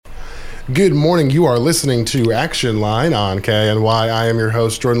Good morning. You are listening to Action Line on KNY. I am your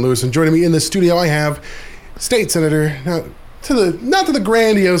host, Jordan Lewis, and joining me in the studio, I have State Senator, not to the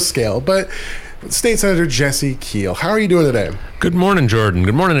grandiose scale, but State Senator Jesse Keihl. How are you doing today? Good morning, Jordan.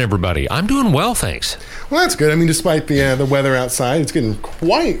 Good morning, everybody. I'm doing well, thanks. Well, that's good. I mean, despite the weather outside, it's getting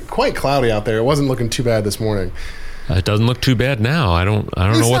quite cloudy out there. It wasn't looking too bad this morning. It doesn't look too bad now. I don't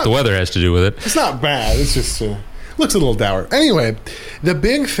know what the weather has to do with it. It's not bad. It's just looks a little dour. Anyway, the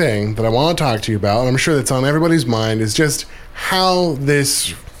big thing that I want to talk to you about, and I'm sure that's on everybody's mind, is just how this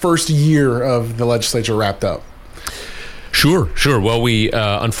first year of the legislature wrapped up. Sure. Well, we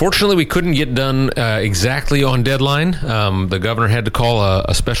unfortunately we couldn't get done exactly on deadline. The governor had to call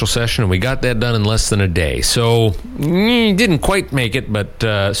a special session, and we got that done in less than a day. So didn't quite make it, but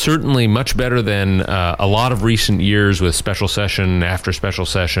certainly much better than a lot of recent years with special session after special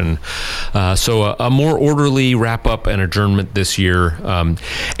session. So a more orderly wrap up and adjournment this year,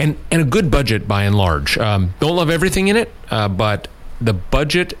 and a good budget by and large. Don't love everything in it, but the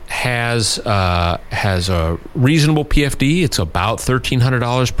budget has a reasonable PFD. It's about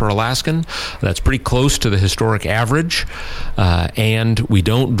 $1,300 per Alaskan. That's pretty close to the historic average. And we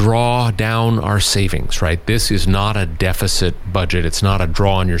don't draw down our savings, right? This is not a deficit budget. It's not a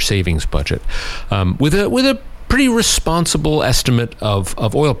draw on your savings budget. With a pretty responsible estimate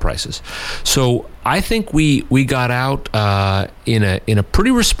of oil prices. So I think we got out in a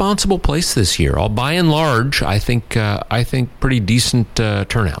pretty responsible place this year. All by and large, I think pretty decent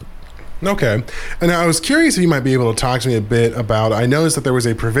turnout. Okay. And I was curious if you might be able to talk to me a bit about, I noticed that there was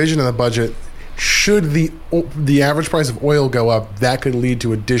a provision in the budget, should the average price of oil go up, that could lead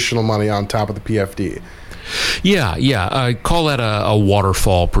to additional money on top of the PFD. Yeah. I call that a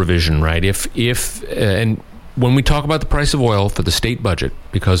waterfall provision, right? And when we talk about the price of oil for the state budget,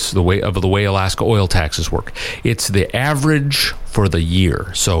 because the way Alaska oil taxes work, it's the average for the year.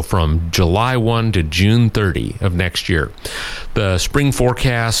 So from July 1 to June 30 of next year. The spring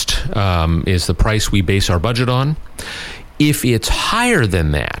forecast is the price we base our budget on. If it's higher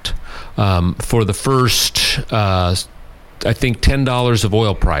than that, for the first I think $10 of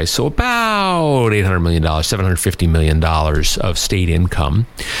oil price, so about $800 million, $750 million of state income,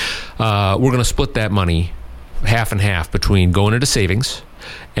 we're going to split that money half and half between going into savings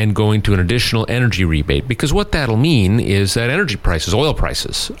and going to an additional energy rebate, because what that'll mean is that energy prices, oil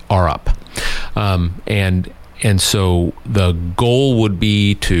prices, are up, and so the goal would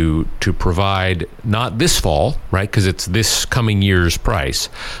be to provide, not this fall, right, because it's this coming year's price,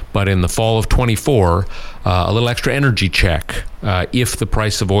 but in the fall of 24, a little extra energy check if the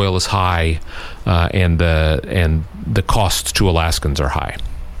price of oil is high and the costs to Alaskans are high.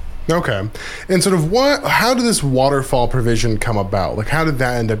 Okay. And sort of how did this waterfall provision come about? Like, how did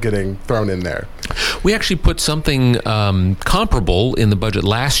that end up getting thrown in there? We actually put something comparable in the budget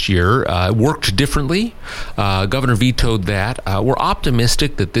last year. It worked differently. Governor vetoed that. We're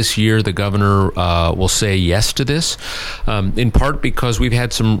optimistic that this year the governor will say yes to this, in part because we've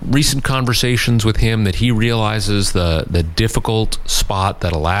had some recent conversations with him that he realizes the difficult spot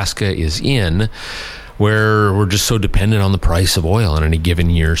that Alaska is in, where we're just so dependent on the price of oil in any given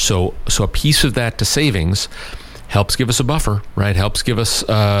year. So a piece of that to savings helps give us a buffer, right? Helps give us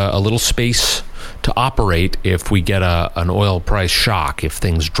a little space to operate if we get an oil price shock, if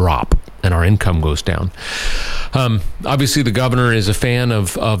things drop and our income goes down. Obviously, the governor is a fan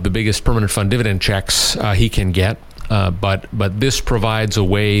of the biggest permanent fund dividend checks he can get, but this provides a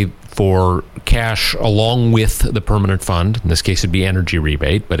way for cash along with the permanent fund. In this case, it'd be energy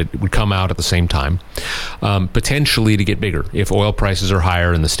rebate, but it would come out at the same time, potentially to get bigger if oil prices are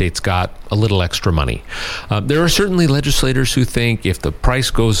higher and the state's got a little extra money. There are certainly legislators who think if the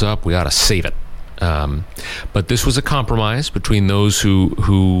price goes up, we ought to save it. But this was a compromise between those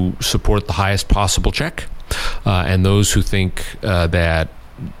who support the highest possible check and those who think that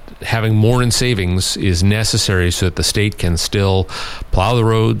having more in savings is necessary so that the state can still plow the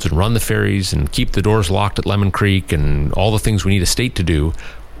roads and run the ferries and keep the doors locked at Lemon Creek and all the things we need a state to do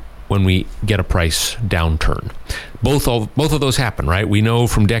when we get a price downturn. Both of those happen, right? We know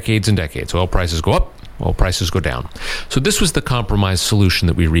from decades and decades, oil prices go up, oil prices go down. So this was the compromise solution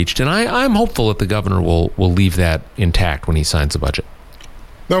that we reached, and I'm hopeful that the governor will leave that intact when he signs the budget.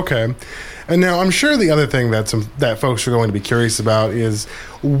 Okay. And now I'm sure the other thing that folks are going to be curious about is,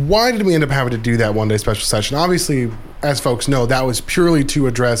 why did we end up having to do that one-day special session? Obviously, as folks know, that was purely to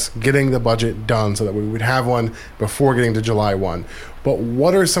address getting the budget done so that we would have one before getting to July 1. But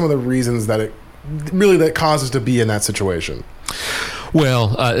what are some of the reasons that caused us to be in that situation? Well,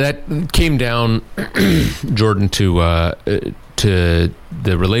 that came down, Jordan, to the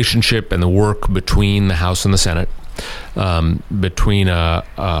relationship and the work between the House and the Senate, between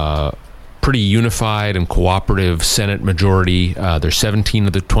a pretty unified and cooperative Senate majority. There's 17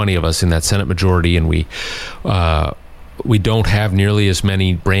 of the 20 of us in that Senate majority, and we don't have nearly as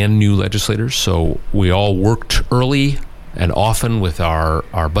many brand new legislators. So we all worked early and often with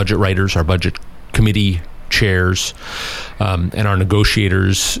our budget writers, our budget committee chairs, and our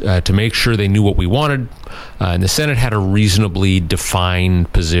negotiators to make sure they knew what we wanted. And the Senate had a reasonably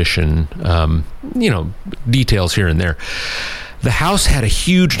defined position, details here and there. The House had a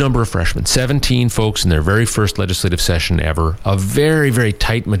huge number of freshmen, 17 folks in their very first legislative session ever, a very, very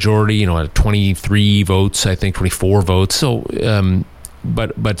tight majority, at 23 votes, I think 24 votes. So,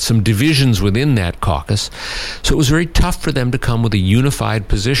 but some divisions within that caucus. So it was very tough for them to come with a unified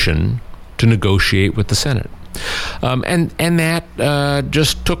position to negotiate with the Senate. And that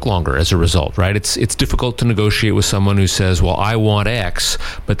just took longer as a result, right? It's difficult to negotiate with someone who says, well, I want X,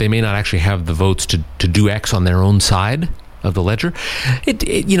 but they may not actually have the votes to do X on their own side of the ledger.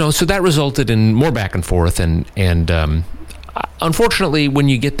 So that resulted in more back and forth, and unfortunately, when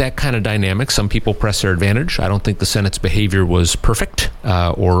you get that kind of dynamic, some people press their advantage. I don't think the Senate's behavior was perfect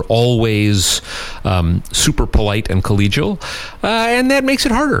or always super polite and collegial, and that makes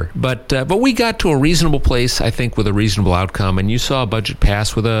it harder. But we got to a reasonable place, I think, with a reasonable outcome, and you saw a budget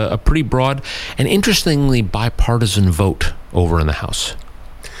pass with a pretty broad and interestingly bipartisan vote over in the House.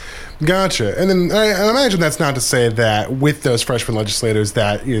 Gotcha. And then I imagine that's not to say that with those freshman legislators,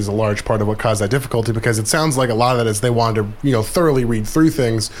 that is a large part of what caused that difficulty, because it sounds like a lot of that is they wanted to, thoroughly read through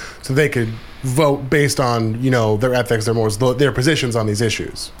things so they could vote based on, their ethics, their morals, their positions on these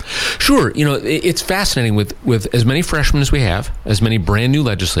issues. Sure. It's fascinating with as many freshmen as we have, as many brand new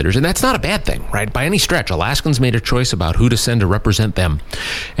legislators, and that's not a bad thing, right? By any stretch, Alaskans made a choice about who to send to represent them.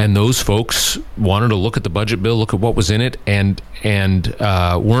 And those folks wanted to look at the budget bill, look at what was in it, and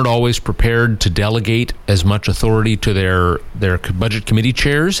weren't always prepared to delegate as much authority to their budget committee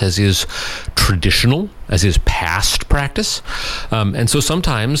chairs as is traditional, as is past practice. And so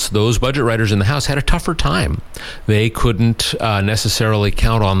sometimes those budget writers in the House had a tougher time. They couldn't necessarily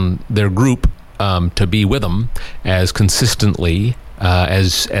count on their group to be with them as consistently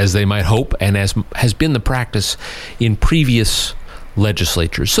as they might hope, and as has been the practice in previous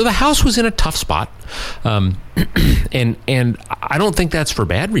legislatures. So the House was in a tough spot, and I don't think that's for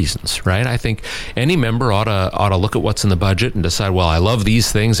bad reasons, right? I think any member ought to look at what's in the budget and decide, well, I love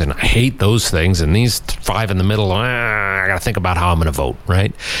these things and I hate those things, and these five in the middle, I got to think about how I'm going to vote,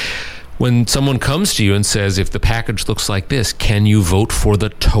 right? When someone comes to you and says, if the package looks like this, can you vote for the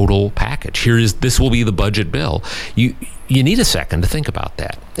total package? This will be the budget bill. You need a second to think about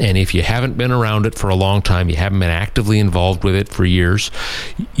that. And if you haven't been around it for a long time, you haven't been actively involved with it for years,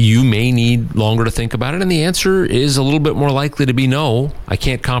 you may need longer to think about it. And the answer is a little bit more likely to be no. I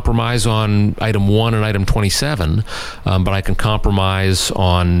can't compromise on item 1 and item 27, but I can compromise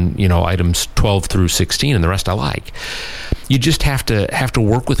on, items 12 through 16, and the rest I like. You just have to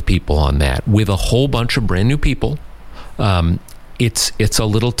work with people on that. With a whole bunch of brand new people, it's a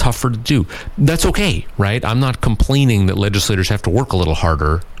little tougher to do. That's okay, right? I'm not complaining that legislators have to work a little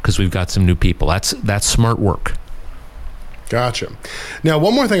harder because we've got some new people. That's smart work. Gotcha. Now,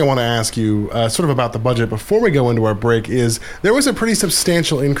 one more thing I want to ask you sort of about the budget before we go into our break is there was a pretty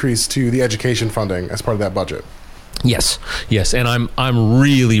substantial increase to the education funding as part of that budget. Yes, and I'm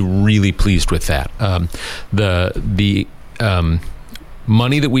really, really pleased with that. The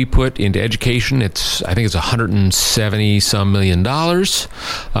money that we put into education, I think it's $170 some million.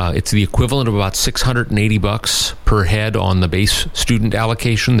 It's the equivalent of about $680 per head on the base student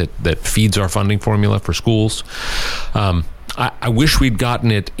allocation that feeds our funding formula for schools. I wish we'd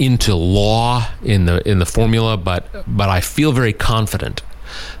gotten it into law in the formula, but I feel very confident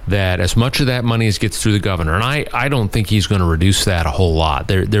that as much of that money as gets through the governor, and I don't think he's going to reduce that a whole lot.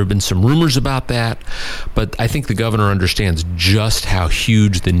 There have been some rumors about that, but I think the governor understands just how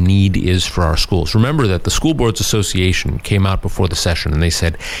huge the need is for our schools. Remember that the School Boards Association came out before the session and they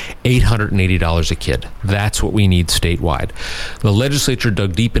said $880 a kid. That's what we need statewide. The legislature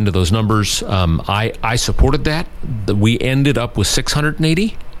dug deep into those numbers. I supported that. We ended up with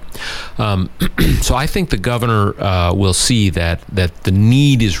 $680. So I think the governor will see that the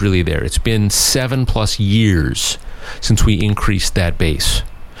need is really there. It's been 7+ years since we increased that base.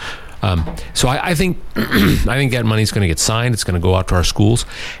 So I think that money's going to get signed. It's going to go out to our schools.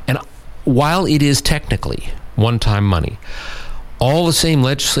 And while it is technically one-time money, all the same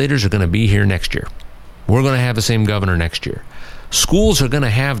legislators are going to be here next year. We're going to have the same governor next year. Schools are going to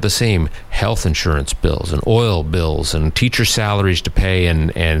have the same health insurance bills and oil bills and teacher salaries to pay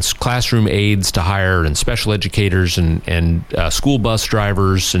and classroom aides to hire and special educators and school bus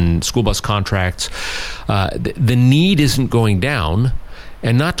drivers and school bus contracts. The need isn't going down.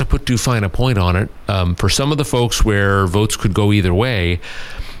 And not to put too fine a point on it, for some of the folks where votes could go either way,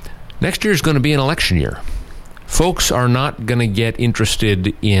 next year is going to be an election year. Folks are not going to get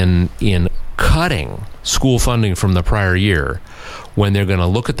interested in cutting school funding from the prior year when they're going to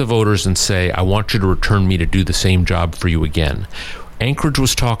look at the voters and say, I want you to return me to do the same job for you again. Anchorage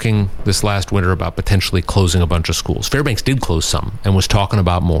was talking this last winter about potentially closing a bunch of schools. Fairbanks did close some and was talking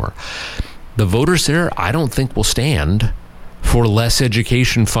about more. The voters there, I don't think, will stand for less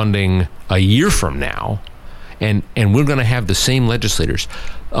education funding a year from now. And we're going to have the same legislators,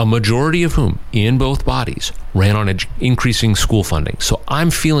 a majority of whom, in both bodies, ran on increasing school funding. So I'm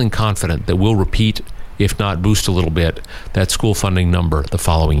feeling confident that we'll repeat, if not boost a little bit, that school funding number the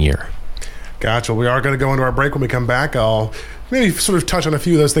following year. Gotcha. We are going to go into our break. When we come back, I'll maybe sort of touch on a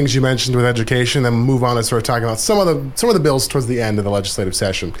few of those things you mentioned with education, then move on and start talking about some of the bills towards the end of the legislative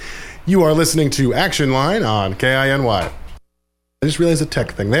session. You are listening to Action Line on KINY. I just realized a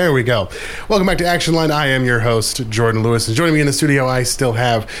tech thing. There we go. Welcome back to Action Line. I am your host, Jordan Lewis. And joining me in the studio, I still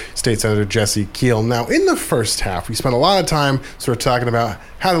have State Senator Jesse Keihl. Now, in the first half, we spent a lot of time sort of talking about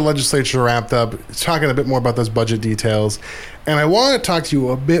how the legislature wrapped up, talking a bit more about those budget details. And I want to talk to you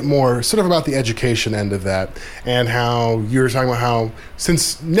a bit more sort of about the education end of that and how you were talking about how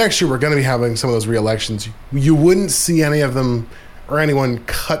since next year we're going to be having some of those re-elections, you wouldn't see any of them or anyone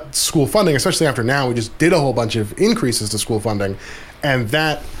cut school funding, especially after now we just did a whole bunch of increases to school funding. And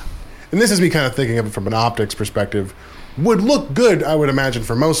this is me kind of thinking of it from an optics perspective, would look good, I would imagine,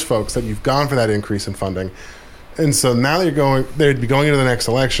 for most folks that you've gone for that increase in funding. And so now that they'd be going into the next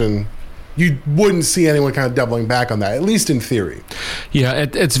election, you wouldn't see anyone kind of doubling back on that, at least in theory. Yeah,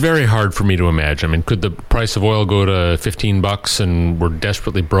 it's very hard for me to imagine. I mean, could the price of oil go to $15 and we're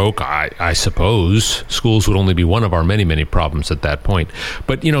desperately broke? I suppose schools would only be one of our many, many problems at that point.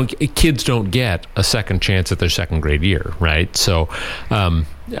 But, kids don't get a second chance at their second grade year, right? So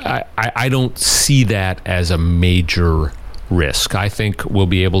I don't see that as a major risk. I think we'll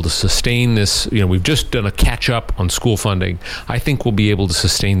be able to sustain this. We've just done a catch up on school funding. I think we'll be able to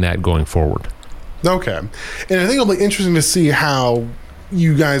sustain that going forward. Okay. And I think it'll be interesting to see how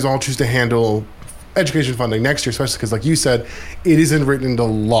you guys all choose to handle education funding next year, especially because, like you said, it isn't written into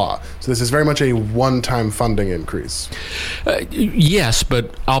law. So this is very much a one-time funding increase. Yes,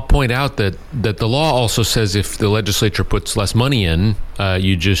 but I'll point out that the law also says if the legislature puts less money in,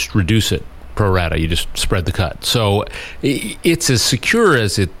 you just reduce it. Pro rata, you just spread the cut. So it's as secure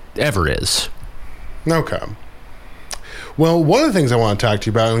as it ever is. Okay. Well, one of the things I want to talk to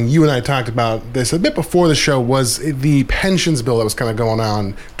you about, and you and I talked about this a bit before the show, was the pensions bill that was kind of going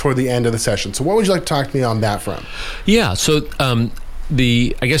on toward the end of the session. So what would you like to talk to me on that front? Yeah, so I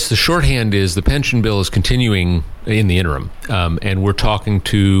guess the shorthand is the pension bill is continuing in the interim, and we're talking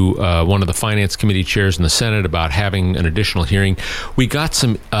to one of the Finance Committee chairs in the Senate about having an additional hearing. We got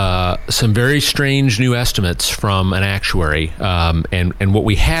some very strange new estimates from an actuary, and what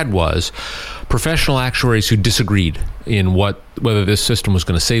we had was professional actuaries who disagreed in whether this system was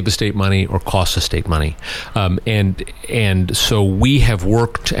going to save the state money or cost the state money, and so we have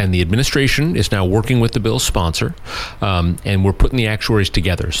worked, and the administration is now working with the bill's sponsor, and we're putting the actuaries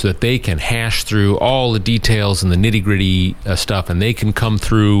together so that they can hash through all the details and the nitty-gritty stuff, and they can come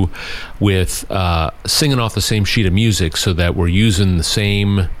through with singing off the same sheet of music so that we're using the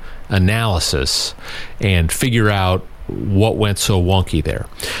same analysis and figure out what went so wonky there.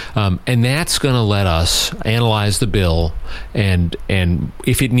 And that's going to let us analyze the bill and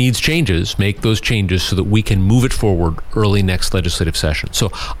if it needs changes, make those changes so that we can move it forward early next legislative session.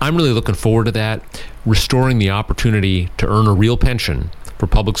 So I'm really looking forward to that. Restoring the opportunity to earn a real pension for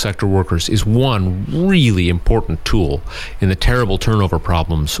public sector workers is one really important tool in the terrible turnover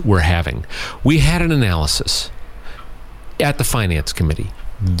problems we're having. We had an analysis at the Finance Committee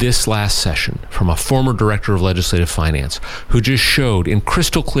this last session from a former director of legislative finance who just showed in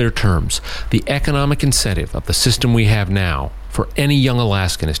crystal clear terms the economic incentive of the system we have now for any young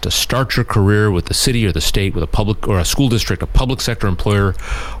Alaskan is to start your career with the city or the state, with a public or a school district, a public sector employer,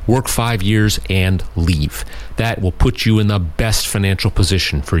 work 5 years and leave. That will put you in the best financial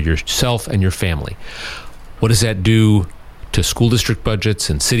position for yourself and your family. What does that do to school district budgets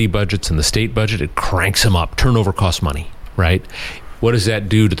and city budgets and the state budget? It cranks them up. Turnover costs money, right? What does that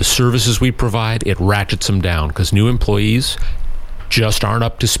do to the services we provide? It ratchets them down because new employees just aren't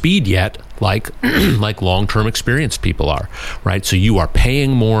up to speed yet like long-term experienced people are, right? So you are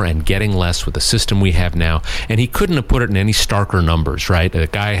paying more and getting less with the system we have now. And he couldn't have put it in any starker numbers, right? The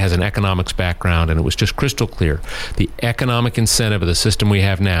guy has an economics background, and it was just crystal clear. The economic incentive of the system we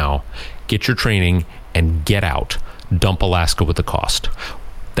have now, get your training and get out. Dump Alaska with the cost.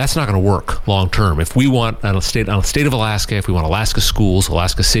 That's not going to work long term. If we want on a state of Alaska, if we want Alaska schools,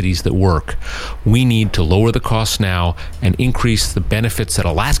 Alaska cities that work, we need to lower the costs now and increase the benefits that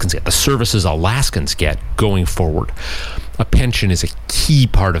Alaskans get, the services Alaskans get going forward. A pension is a key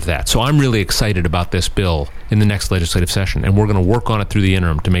part of that. So I'm really excited about this bill in the next legislative session, and we're going to work on it through the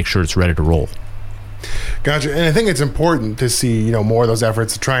interim to make sure it's ready to roll. Gotcha. And I think it's important to see, more of those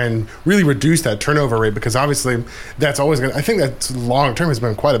efforts to try and really reduce that turnover rate, because obviously that's always going to, I think that's long term has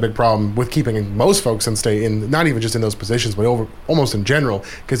been quite a big problem with keeping most folks in stay in, not even just in those positions, but almost in general,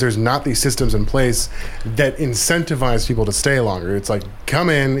 because there's not these systems in place that incentivize people to stay longer. It's like, come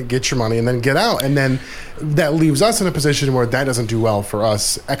in, get your money, and then get out. And then that leaves us in a position where that doesn't do well for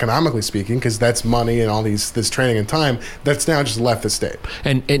us, economically speaking, because that's money and all this training and time that's now just left the state.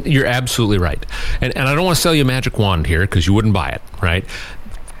 And you're absolutely right. And I don't want to sell you a magic wand here, because you wouldn't buy it, right?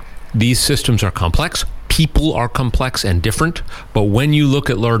 These systems are complex. People are complex and different. But when you look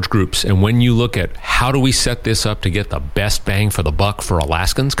at large groups and when you look at how do we set this up to get the best bang for the buck for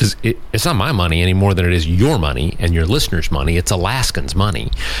Alaskans, because it's not my money any more than it is your money and your listeners' money. It's Alaskans'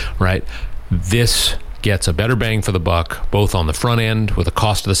 money, right? This gets a better bang for the buck, both on the front end with the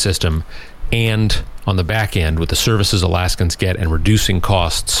cost of the system and on the back end with the services Alaskans get and reducing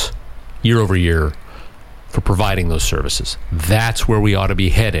costs year over year for providing those services. That's where we ought to be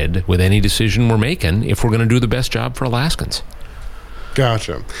headed with any decision we're making if we're going to do the best job for Alaskans.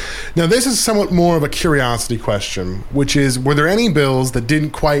 Gotcha. Now, this is somewhat more of a curiosity question, which is, were there any bills that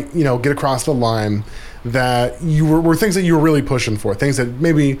didn't quite, get across the line that you were things that you were really pushing for, things that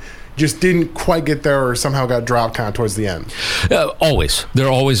maybe just didn't quite get there or somehow got dropped kind of towards the end? Always. There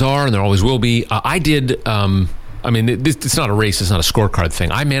always are, and there always will be. I did... it's not a race. It's not a scorecard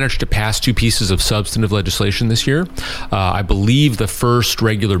thing. I managed to pass 2 pieces of substantive legislation this year. I believe the first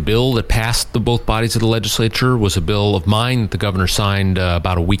regular bill that passed both bodies of the legislature was a bill of mine that the governor signed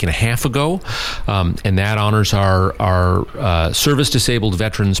about a week and a half ago, and that honors our service-disabled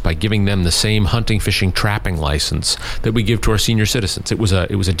veterans by giving them the same hunting, fishing, trapping license that we give to our senior citizens. It was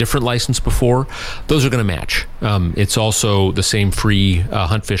a different license before. Those are going to match. It's also the same free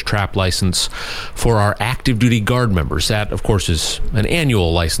hunt, fish, trap license for our active duty Guard members. That, of course, is an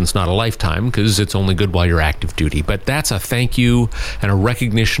annual license, not a lifetime, because it's only good while you're active duty. But that's a thank you and a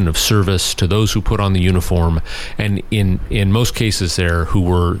recognition of service to those who put on the uniform, and in most cases there who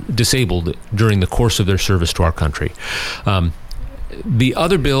were disabled during the course of their service to our country. The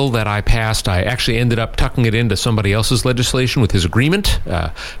other bill that I passed, I actually ended up tucking it into somebody else's legislation with his agreement.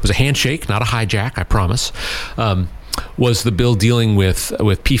 It was a handshake, not a hijack, I promise. Was the bill dealing with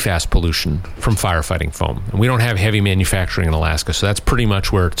PFAS pollution from firefighting foam. And we don't have heavy manufacturing in Alaska, so that's pretty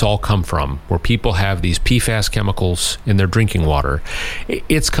much where it's all come from, where people have these PFAS chemicals in their drinking water.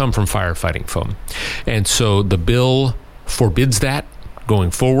 It's come from firefighting foam. And so the bill forbids that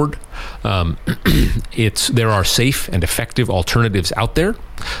going forward. There are safe and effective alternatives out there.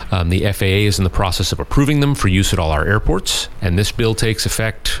 The FAA is in the process of approving them for use at all our airports, and this bill takes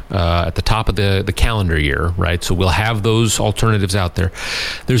effect at the top of the calendar year, right? So we'll have those alternatives out there.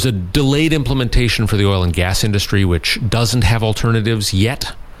 There's a delayed implementation for the oil and gas industry, which doesn't have alternatives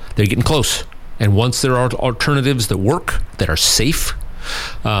yet. They're getting close. And once there are alternatives that work, that are safe,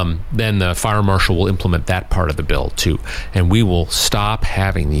 then the fire marshal will implement that part of the bill too, and we will stop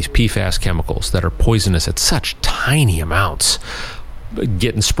having these PFAS chemicals that are poisonous at such tiny amounts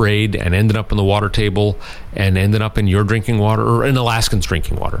getting sprayed and ending up in the water table and ending up in your drinking water or in Alaskans'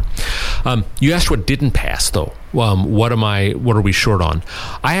 drinking water. You asked what didn't pass, though. What are we short on?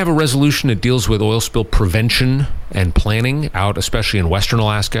 I have a resolution that deals with oil spill prevention and planning out, especially in Western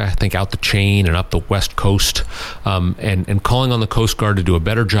Alaska, I think out the chain and up the West Coast, and calling on the Coast Guard to do a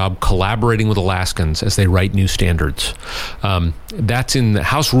better job collaborating with Alaskans as they write new standards. That's in the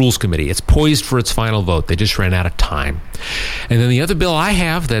House Rules Committee. It's poised for its final vote. They just ran out of time. And then the other bill I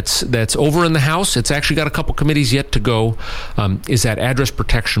have that's over in the House, it's actually got a couple committees yet to go, is that address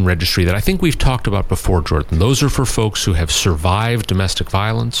protection registry that I think we've talked about before, Jordan. Those are for folks who have survived domestic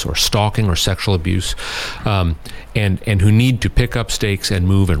violence or stalking or sexual abuse, and who need to pick up stakes and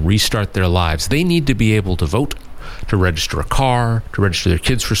move and restart their lives. They need to be able to vote, to register a car, to register their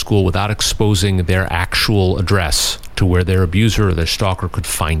kids for school without exposing their actual address to where their abuser or their stalker could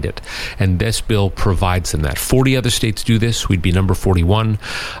find it. And this bill provides them that. 40 other states do this. We'd be number 41.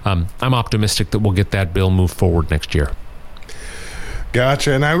 I'm optimistic that we'll get that bill moved forward next year.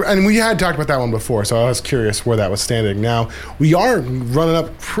 Gotcha. And we had talked about that one before, so I was curious where that was standing. Now, we are running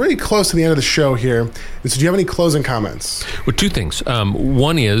up pretty close to the end of the show here. So do you have any closing comments? Well, 2 things.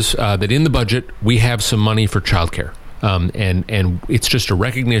 One is that in the budget, we have some money for childcare. And it's just a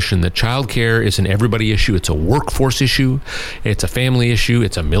recognition that childcare is an everybody issue. It's a workforce issue. It's a family issue.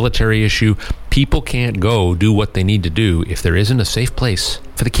 It's a military issue. People can't go do what they need to do if there isn't a safe place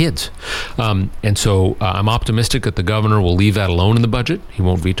for the kids. And so I'm optimistic that the governor will leave that alone in the budget. He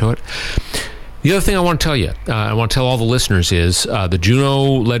won't veto it. The other thing I want to tell you, I want to tell all the listeners is the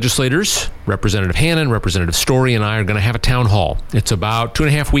Juneau legislators, Representative Hannon, Representative Story, and I are going to have a town hall. It's about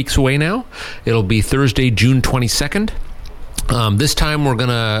 2.5 weeks away now. It'll be Thursday, June 22nd. This time we're going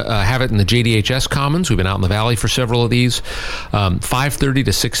to have it in the JDHS Commons. We've been out in the Valley for several of these. 5:30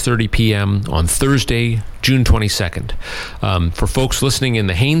 to 6:30 p.m. on Thursday, June 22nd. For folks listening in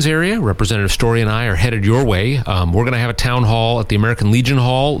the Haines area, Representative Story and I are headed your way. We're going to have a town hall at the American Legion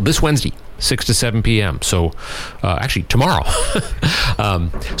Hall this Wednesday, 6 to 7 p.m. So actually tomorrow.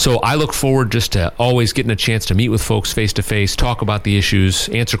 So I look forward just to always getting a chance to meet with folks face to face, talk about the issues,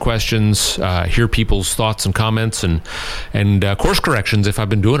 answer questions, hear people's thoughts and comments, and course corrections if I've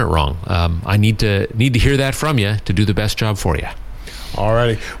been doing it wrong. I need to hear that from you to do the best job for you.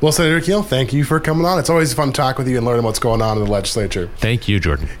 Alrighty. Well, Senator Keihl, thank you for coming on. It's always fun to talk with you and learn what's going on in the legislature. Thank you,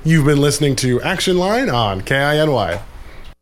 Jordan. You've been listening to Action Line on KINY.